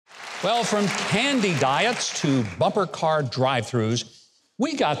Well, from candy diets to bumper car drive-thrus,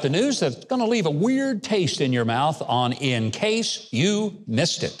 we got the news that's going to leave a weird taste in your mouth on In Case You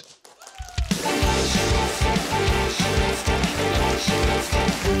Missed It.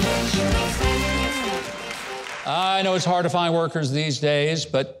 I know it's hard to find workers these days,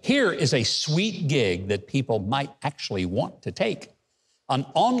 but here is a sweet gig that people might actually want to take. An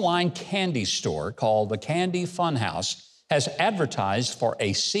online candy store called the Candy Funhouse has advertised for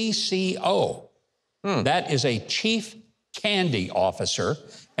a CCO. That is a Chief Candy Officer,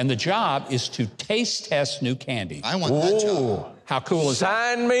 and the job is to taste test new candy. I want that job. How cool is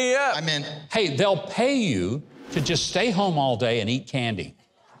that? Sign me up. I'm in. Hey, they'll pay you to just stay home all day and eat candy.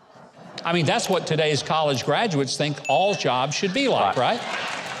 I mean, that's what today's college graduates think all jobs should be like, right?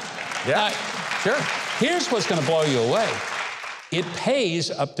 Yeah, sure. Here's what's going to blow you away. It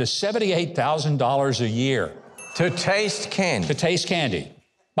pays up to $78,000 a year. To taste candy. To taste candy.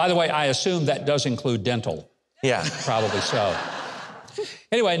 By the way, I assume that does include dental. Yeah. Probably so.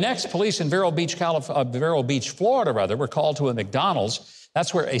 Anyway, next, police in Vero Beach, Florida, were called to a McDonald's.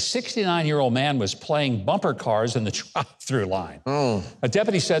 That's where a 69-year-old man was playing bumper cars in the drive-thru line. A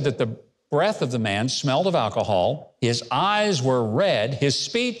deputy said that the breath of the man smelled of alcohol, his eyes were red, his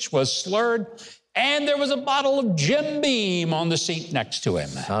speech was slurred, and there was a bottle of Jim Beam on the seat next to him.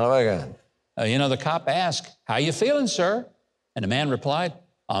 Oh, my God. You know, the cop asked, "How you feeling, sir?" And the man replied,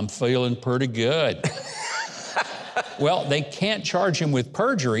 "I'm feeling pretty good." Well, they can't charge him with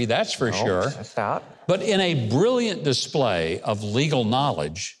perjury, that's for sure. That's out. But in a brilliant display of legal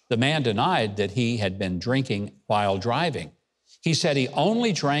knowledge, the man denied that he had been drinking while driving. He said he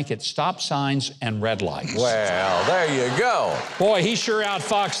only drank at stop signs and red lights. Well, there you go. Boy, he sure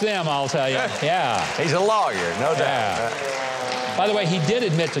outfoxed them, I'll tell you. Yeah. He's a lawyer, no doubt. By the way, he did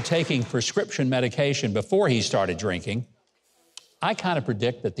admit to taking prescription medication before he started drinking. I kind of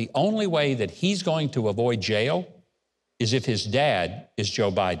predict that the only way that he's going to avoid jail is if his dad is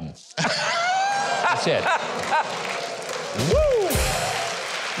Joe Biden. That's it. Woo!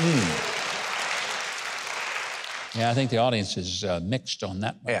 Yeah, I think the audience is mixed on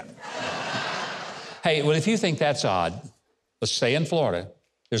that one. Yeah. Hey, well, if you think that's odd, let's stay in Florida.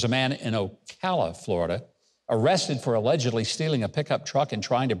 There's a man in Ocala, Florida, arrested for allegedly stealing a pickup truck and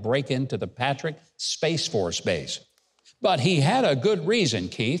trying to break into the Patrick Space Force Base. But he had a good reason,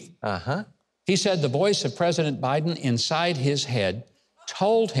 Keith. He said the voice of President Biden inside his head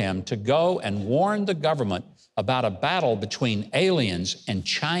told him to go and warn the government about a battle between aliens and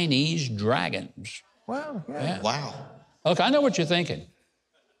Chinese dragons. Well, yeah. Wow. Look, I know what you're thinking.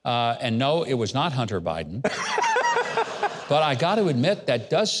 And no, it was not Hunter Biden. But I got to admit, that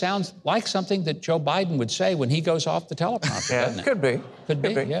does sound like something that Joe Biden would say when he goes off the teleprompter, doesn't it? Could be. Could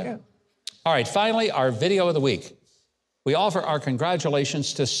be, yeah. All right, finally, our video of the week. We offer our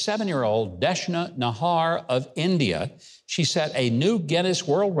congratulations to 7-year-old Deshna Nahar of India. She set a new Guinness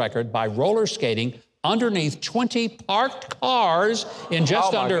World Record by roller skating underneath 20 parked cars in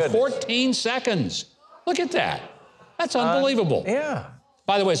just under 14 seconds. Look at that. That's unbelievable. Yeah.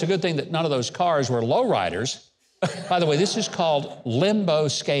 By the way, it's a good thing that none of those cars were lowriders. By the way, this is called limbo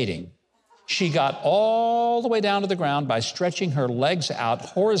skating. She got all the way down to the ground by stretching her legs out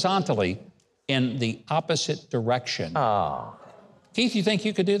horizontally in the opposite direction. Oh. Keith, you think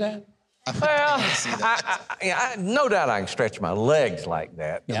you could do that? Well, no doubt I can stretch my legs like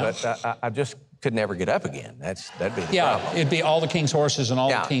that, but I just could never get up again. That'd be the problem. It'd be all the king's horses and all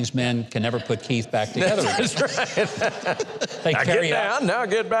the king's men can never put Keith back together again. That's right. They now carry get down, now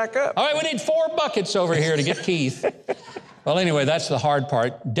get back up. All right, we need 4 buckets over here to get Keith. Well, anyway, that's the hard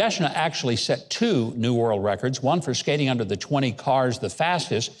part. Deshna actually set 2 new world records, one for skating under the 20 cars the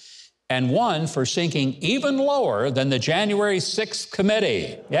fastest, and one for sinking even lower than the January 6th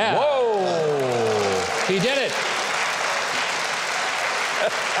committee. Yeah. Whoa! He did it.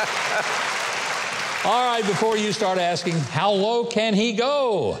 All right, before you start asking, how low can he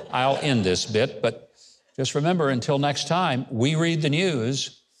go? I'll end this bit, but just remember, until next time, we read the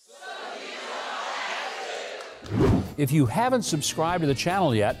news. If you haven't subscribed to the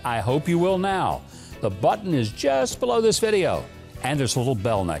channel yet, I hope you will now. The button is just below this video, and there's a little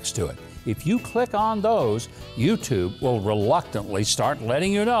bell next to it. If you click on those, YouTube will reluctantly start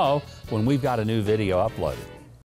letting you know when we've got a new video uploaded.